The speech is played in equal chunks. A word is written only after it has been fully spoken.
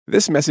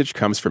This message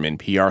comes from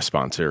NPR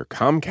sponsor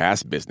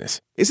Comcast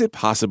Business. Is it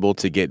possible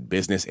to get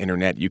business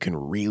internet you can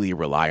really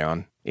rely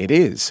on? It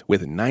is,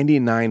 with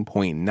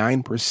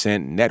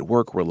 99.9%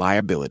 network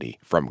reliability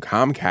from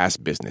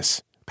Comcast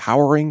Business,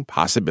 powering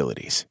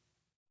possibilities.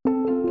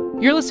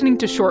 You're listening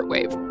to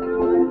Shortwave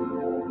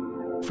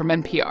from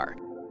NPR.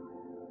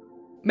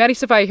 Maddie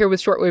Sofia here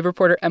with Shortwave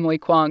reporter Emily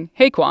Kwong.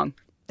 Hey, Kwong.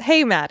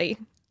 Hey, Maddie.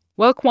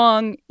 Well,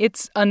 Kwong,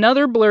 it's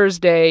another Blur's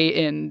Day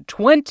in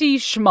 20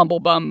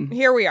 Schmumblebum.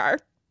 Here we are.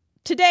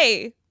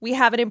 Today, we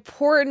have an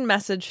important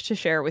message to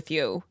share with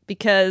you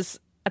because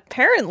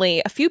apparently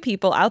a few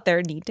people out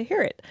there need to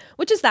hear it,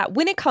 which is that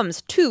when it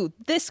comes to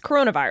this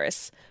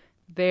coronavirus,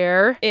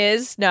 there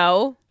is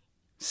no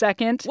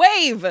second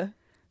wave.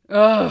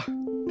 Ugh,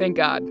 thank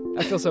God.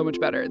 I feel so much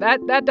better.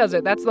 That does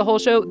it. That's the whole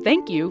show.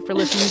 Thank you for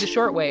listening to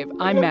Shortwave.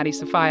 I'm Maddie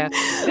Sofia.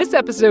 This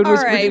episode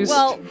was produced...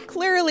 Well,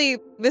 clearly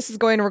this is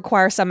going to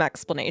require some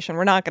explanation.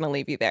 We're not going to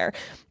leave you there.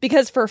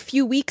 Because for a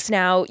few weeks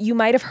now, you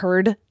might have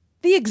heard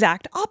the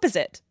exact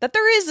opposite, that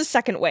there is a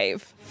second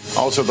wave.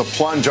 Also, the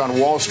plunge on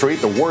Wall Street,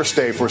 the worst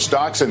day for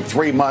stocks in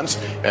 3 months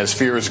as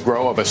fears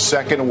grow of a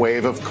second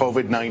wave of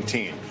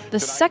COVID-19. The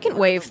second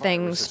wave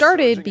thing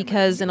started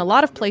because in a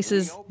lot of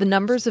places, the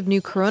numbers of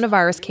new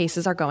coronavirus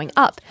cases are going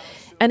up.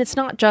 And it's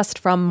not just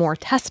from more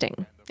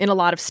testing. In a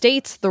lot of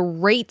states, the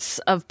rates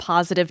of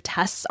positive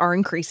tests are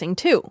increasing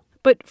too.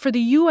 But for the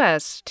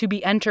U.S. to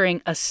be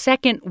entering a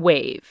second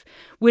wave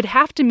would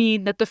have to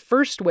mean that the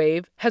first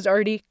wave has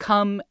already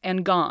come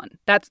and gone.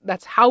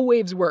 That's how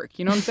waves work,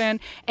 you know what I'm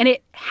saying? And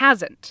it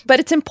hasn't. But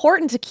it's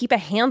important to keep a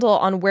handle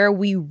on where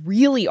we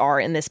really are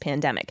in this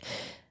pandemic.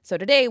 So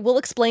today, we'll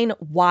explain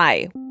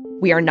why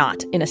we are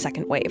not in a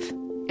second wave.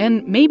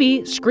 And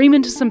maybe scream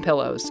into some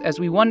pillows as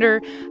we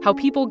wonder how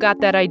people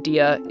got that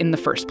idea in the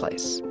first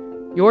place.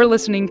 You're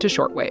listening to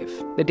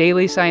Shortwave, the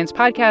daily science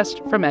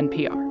podcast from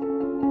NPR.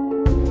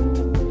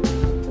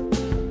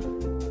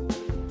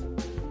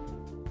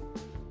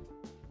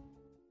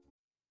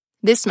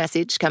 This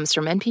message comes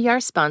from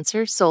NPR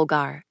sponsor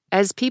Solgar.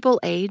 As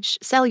people age,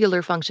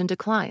 cellular function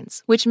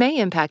declines, which may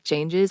impact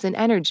changes in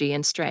energy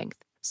and strength.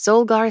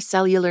 Solgar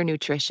Cellular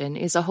Nutrition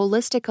is a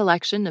holistic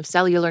collection of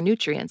cellular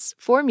nutrients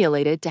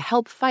formulated to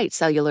help fight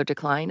cellular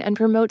decline and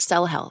promote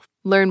cell health.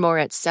 Learn more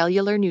at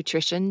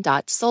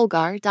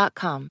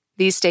cellularnutrition.solgar.com.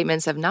 These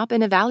statements have not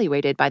been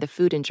evaluated by the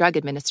Food and Drug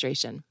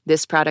Administration.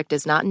 This product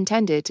is not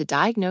intended to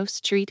diagnose,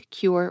 treat,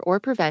 cure, or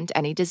prevent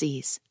any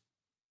disease.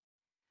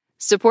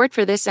 Support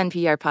for this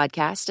NPR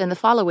podcast and the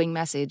following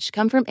message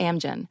come from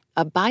Amgen,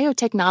 a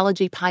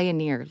biotechnology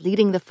pioneer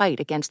leading the fight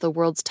against the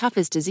world's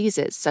toughest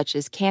diseases such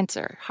as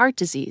cancer, heart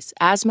disease,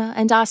 asthma,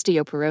 and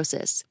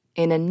osteoporosis.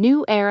 In a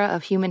new era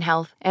of human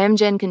health,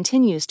 Amgen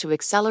continues to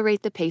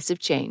accelerate the pace of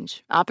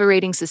change,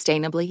 operating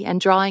sustainably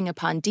and drawing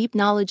upon deep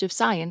knowledge of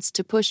science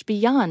to push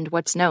beyond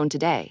what's known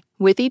today.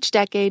 With each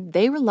decade,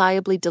 they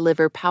reliably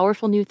deliver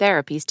powerful new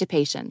therapies to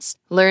patients.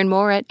 Learn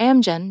more at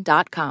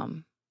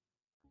amgen.com.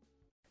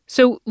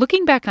 So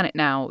looking back on it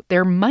now,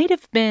 there might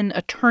have been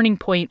a turning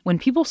point when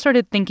people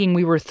started thinking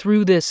we were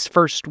through this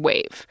first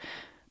wave.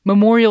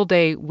 Memorial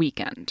Day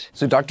weekend.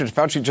 So, Dr.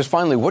 Fauci, just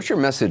finally, what's your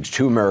message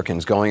to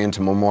Americans going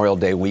into Memorial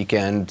Day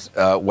weekend?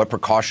 What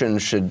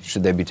precautions should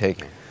they be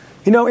taking?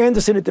 You know,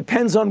 Anderson, it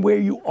depends on where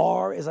you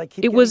are.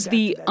 It was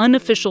the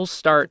unofficial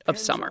start of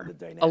summer.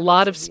 A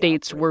lot of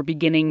states were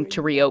beginning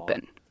to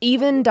reopen.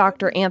 Even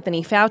Dr.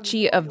 Anthony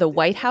Fauci of the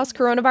White House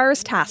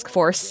Coronavirus Task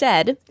Force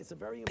said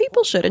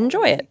people should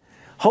enjoy it.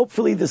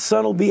 Hopefully the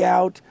sun will be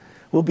out.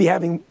 We'll be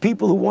having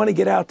people who want to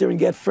get out there and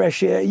get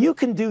fresh air. You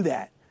can do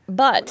that.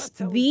 But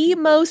the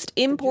most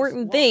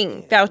important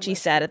thing, Fauci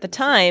said at the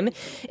time,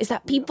 is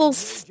that people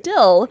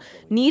still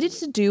needed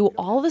to do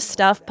all the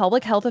stuff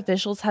public health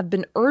officials have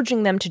been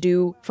urging them to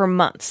do for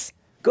months.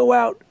 Go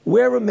out,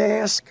 wear a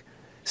mask,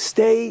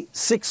 stay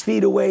 6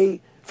 feet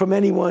away from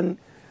anyone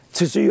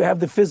so you have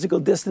the physical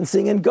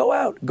distancing, and go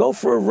out, go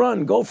for a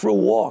run, go for a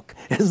walk.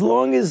 As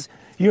long as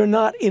you're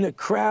not in a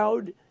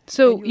crowd.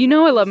 So, you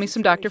know I love me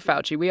some Dr.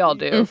 Fauci. We all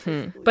do.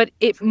 Mm-hmm. But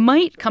it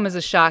might come as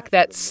a shock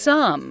that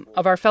some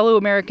of our fellow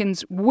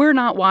Americans were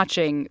not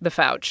watching the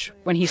Fauci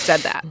when he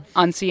said that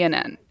on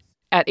CNN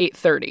at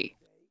 8:30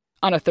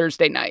 on a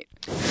Thursday night.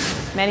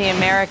 Many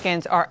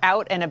Americans are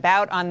out and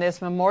about on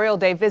this Memorial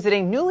Day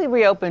visiting newly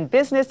reopened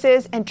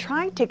businesses and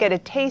trying to get a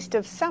taste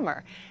of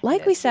summer.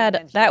 Like we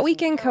said, that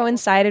weekend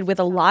coincided with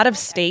a lot of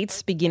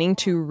states beginning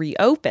to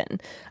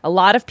reopen. A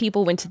lot of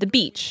people went to the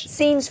beach.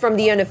 Scenes from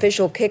the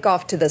unofficial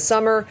kickoff to the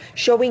summer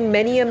showing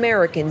many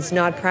Americans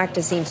not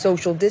practicing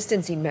social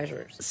distancing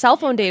measures. Cell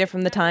phone data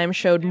from the time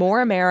showed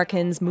more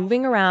Americans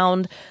moving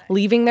around,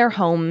 leaving their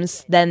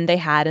homes than they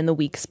had in the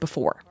weeks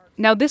before.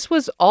 Now, this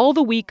was all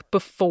the week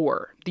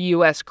before the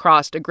U.S.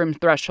 crossed a grim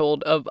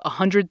threshold of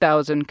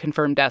 100,000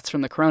 confirmed deaths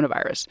from the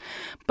coronavirus.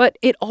 But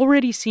it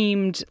already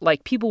seemed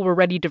like people were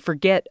ready to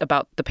forget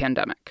about the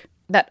pandemic.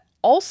 That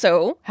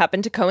also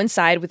happened to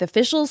coincide with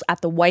officials at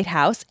the White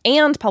House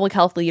and public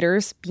health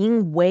leaders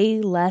being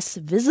way less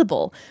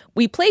visible.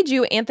 We played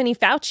you Anthony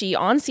Fauci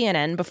on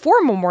CNN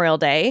before Memorial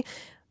Day,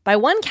 By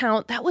one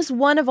count, that was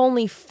one of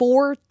only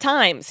 4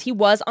 times he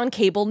was on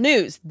cable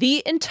news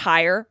the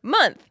entire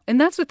month. And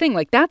that's the thing,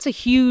 like, that's a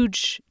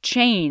huge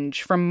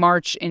change from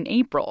March and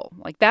April.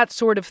 Like, that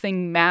sort of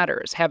thing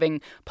matters.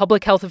 Having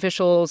public health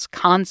officials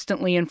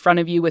constantly in front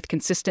of you with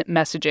consistent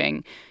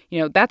messaging,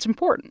 that's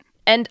important.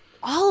 And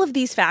all of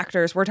these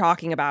factors we're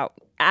talking about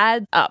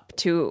add up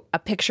to a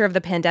picture of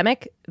the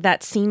pandemic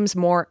that seems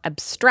more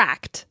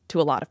abstract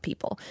to a lot of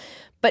people.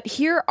 But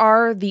here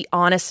are the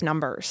honest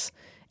numbers.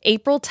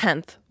 April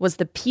 10th was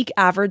the peak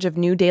average of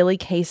new daily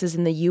cases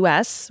in the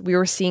U.S. We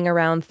were seeing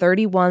around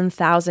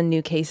 31,000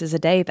 new cases a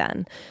day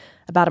then.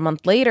 About a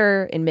month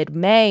later, in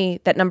mid-May,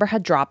 that number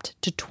had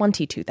dropped to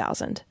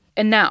 22,000.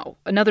 And now,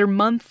 another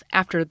month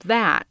after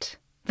that,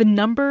 the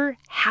number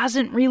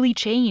hasn't really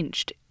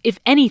changed. If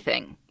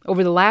anything,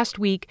 over the last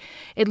week,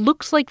 it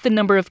looks like the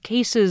number of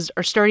cases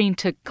are starting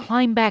to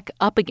climb back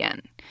up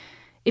again.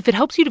 If it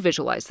helps you to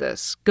visualize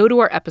this, go to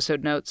our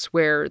episode notes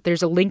where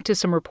there's a link to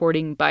some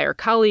reporting by our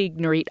colleague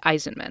Nurit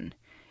Eisenman.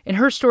 In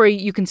her story,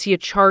 you can see a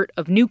chart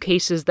of new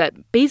cases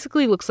that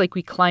basically looks like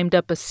we climbed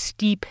up a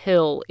steep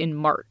hill in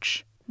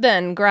March.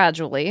 Then,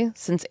 gradually,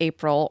 since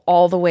April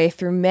all the way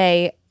through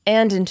May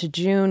and into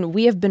June,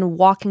 we have been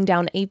walking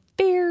down a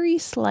very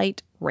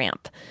slight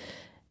ramp.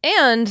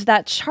 And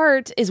that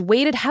chart is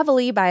weighted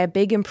heavily by a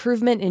big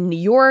improvement in New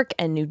York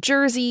and New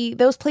Jersey.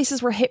 Those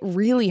places were hit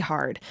really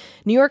hard.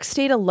 New York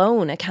State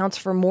alone accounts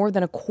for more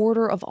than a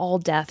quarter of all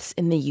deaths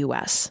in the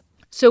U.S.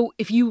 So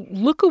if you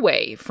look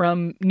away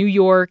from New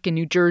York and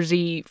New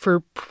Jersey for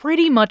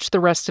pretty much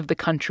the rest of the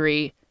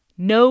country,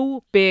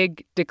 no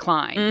big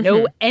decline,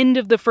 no end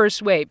of the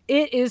first wave.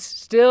 It is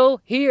still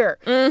here.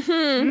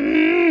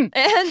 And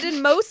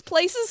in most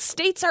places,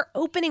 states are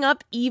opening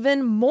up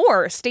even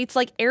more. States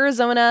like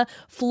Arizona,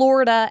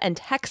 Florida, and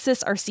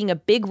Texas are seeing a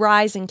big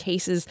rise in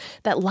cases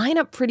that line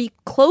up pretty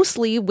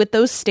closely with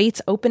those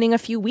states opening a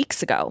few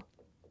weeks ago.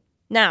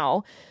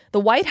 Now, the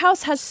White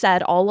House has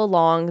said all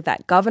along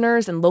that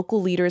governors and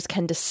local leaders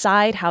can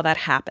decide how that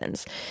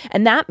happens.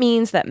 And that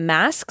means that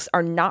masks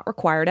are not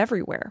required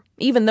everywhere,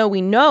 even though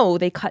we know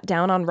they cut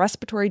down on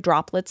respiratory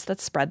droplets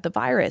that spread the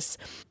virus.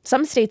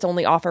 Some states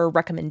only offer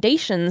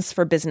recommendations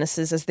for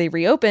businesses as they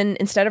reopen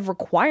instead of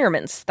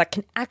requirements that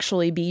can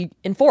actually be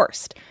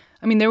enforced.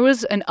 I mean, there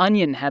was an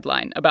Onion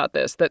headline about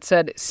this that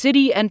said,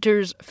 "City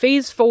enters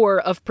phase 4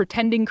 of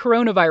pretending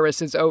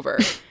coronavirus is over."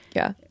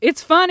 Yeah.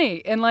 It's funny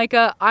in like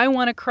a I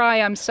want to cry,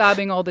 I'm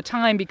sobbing all the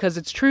time because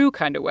it's true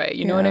kind of way.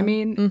 You know what I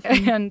mean?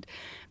 Mm-hmm. And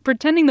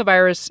pretending the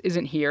virus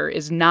isn't here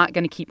is not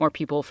going to keep more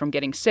people from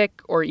getting sick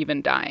or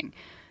even dying.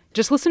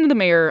 Just listen to the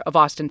mayor of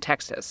Austin,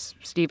 Texas,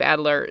 Steve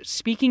Adler,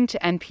 speaking to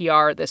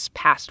NPR this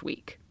past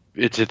week.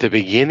 It's at the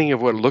beginning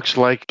of what looks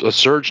like a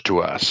surge to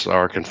us.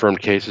 Our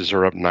confirmed cases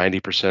are up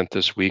 90%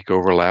 this week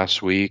over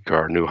last week.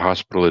 Our new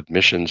hospital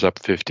admissions up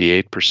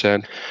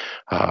 58%.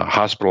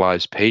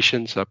 Hospitalized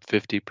patients up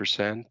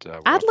 50%.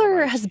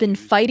 Adler has been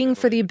fighting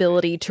for the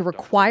ability to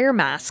require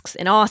masks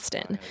in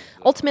Austin.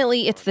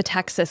 Ultimately, it's the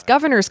Texas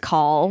governor's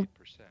call.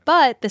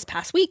 But this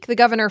past week, the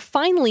governor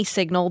finally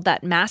signaled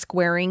that mask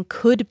wearing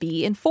could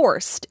be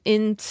enforced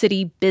in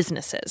city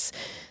businesses.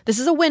 This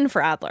is a win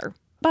for Adler.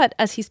 But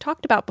as he's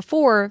talked about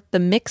before, the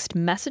mixed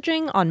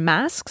messaging on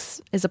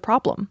masks is a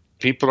problem.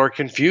 People are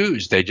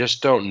confused. They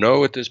just don't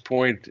know at this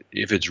point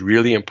if it's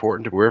really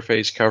important to wear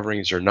face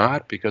coverings or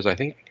not, because I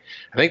think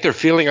they're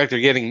feeling like they're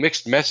getting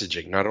mixed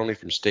messaging, not only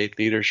from state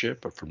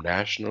leadership, but from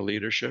national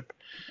leadership.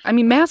 I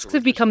mean, masks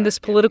have become this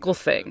political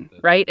thing,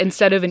 right?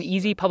 Instead of an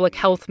easy public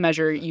health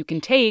measure you can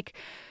take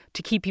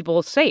to keep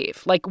people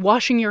safe, like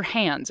washing your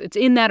hands. It's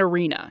in that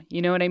arena, you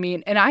know what I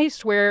mean? And I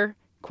swear,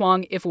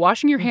 Kwong, if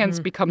washing your hands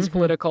becomes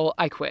political,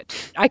 I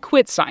quit. I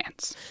quit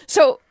science.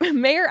 So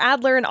Mayor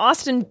Adler in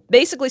Austin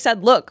basically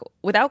said, look,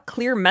 without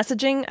clear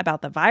messaging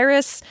about the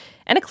virus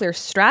and a clear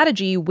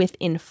strategy with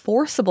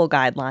enforceable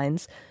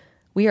guidelines,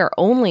 we are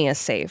only as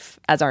safe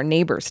as our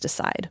neighbors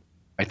decide.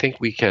 I think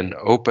we can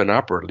open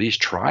up, or at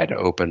least try to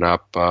open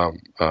up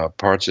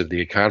parts of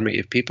the economy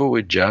if people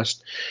would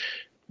just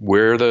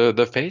wear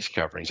the face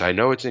coverings. I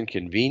know it's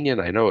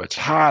inconvenient. I know it's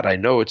hot. I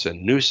know it's a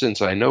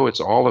nuisance. I know it's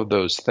all of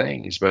those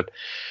things, but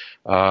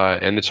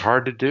and it's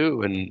hard to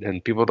do,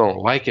 and people don't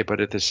like it. But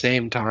at the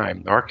same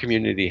time, our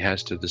community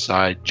has to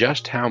decide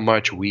just how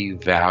much we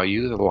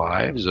value the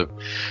lives of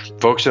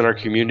folks in our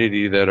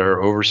community that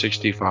are over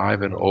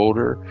 65 and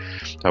older.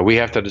 We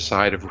have to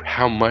decide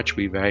how much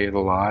we value the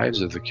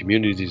lives of the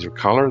communities of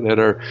color that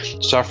are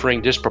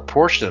suffering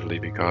disproportionately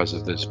because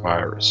of this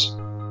virus.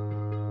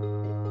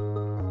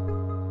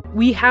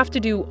 We have to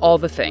do all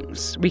the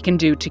things we can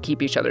do to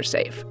keep each other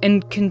safe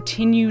and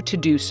continue to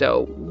do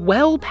so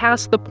well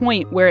past the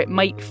point where it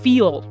might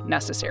feel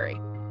necessary.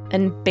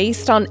 And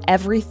based on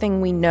everything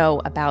we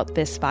know about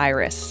this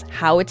virus,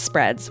 how it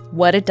spreads,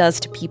 what it does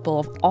to people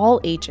of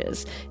all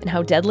ages, and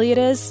how deadly it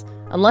is,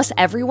 unless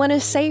everyone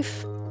is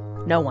safe,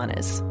 no one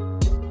is.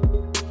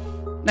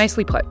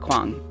 Nicely put,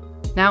 Kwong.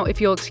 Now,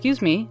 if you'll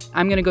excuse me,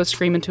 I'm going to go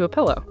scream into a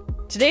pillow.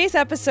 Today's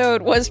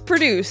episode was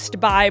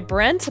produced by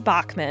Brent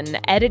Bachman,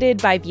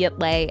 edited by Viet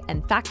Le,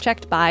 and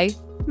fact-checked by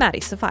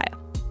Maddie Sofia.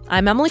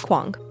 I'm Emily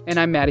Kwong. And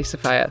I'm Maddie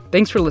Sofia.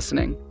 Thanks for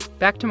listening.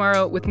 Back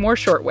tomorrow with more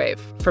Shortwave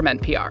from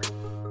NPR.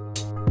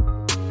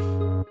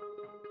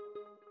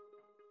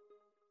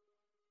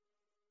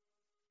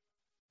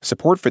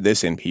 Support for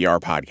this NPR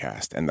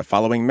podcast and the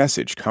following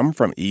message come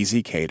from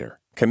Easy Cater,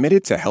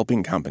 committed to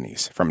helping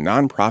companies, from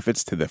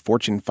nonprofits to the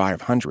Fortune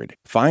 500,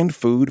 find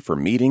food for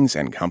meetings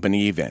and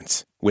company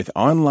events. With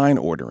online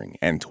ordering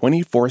and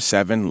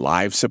 24/7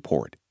 live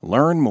support.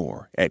 Learn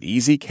more at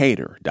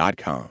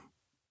easycater.com.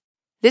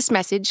 This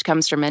message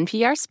comes from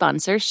NPR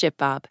sponsor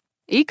ShipBob.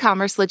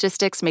 E-commerce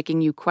logistics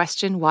making you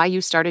question why you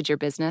started your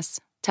business?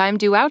 Time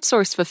to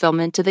outsource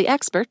fulfillment to the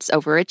experts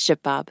over at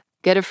ShipBob.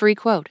 Get a free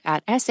quote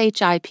at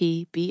shipbob.com.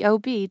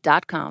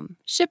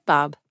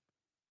 ShipBob.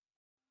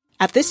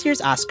 At this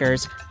year's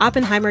Oscars,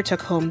 Oppenheimer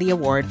took home the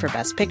award for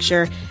Best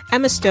Picture,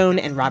 Emma Stone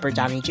and Robert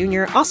Downey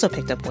Jr. also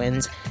picked up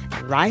wins,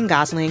 and Ryan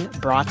Gosling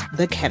brought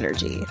the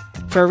Kenergy.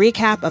 For a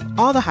recap of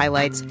all the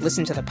highlights,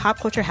 listen to the Pop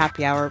Culture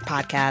Happy Hour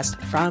podcast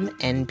from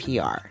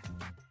NPR.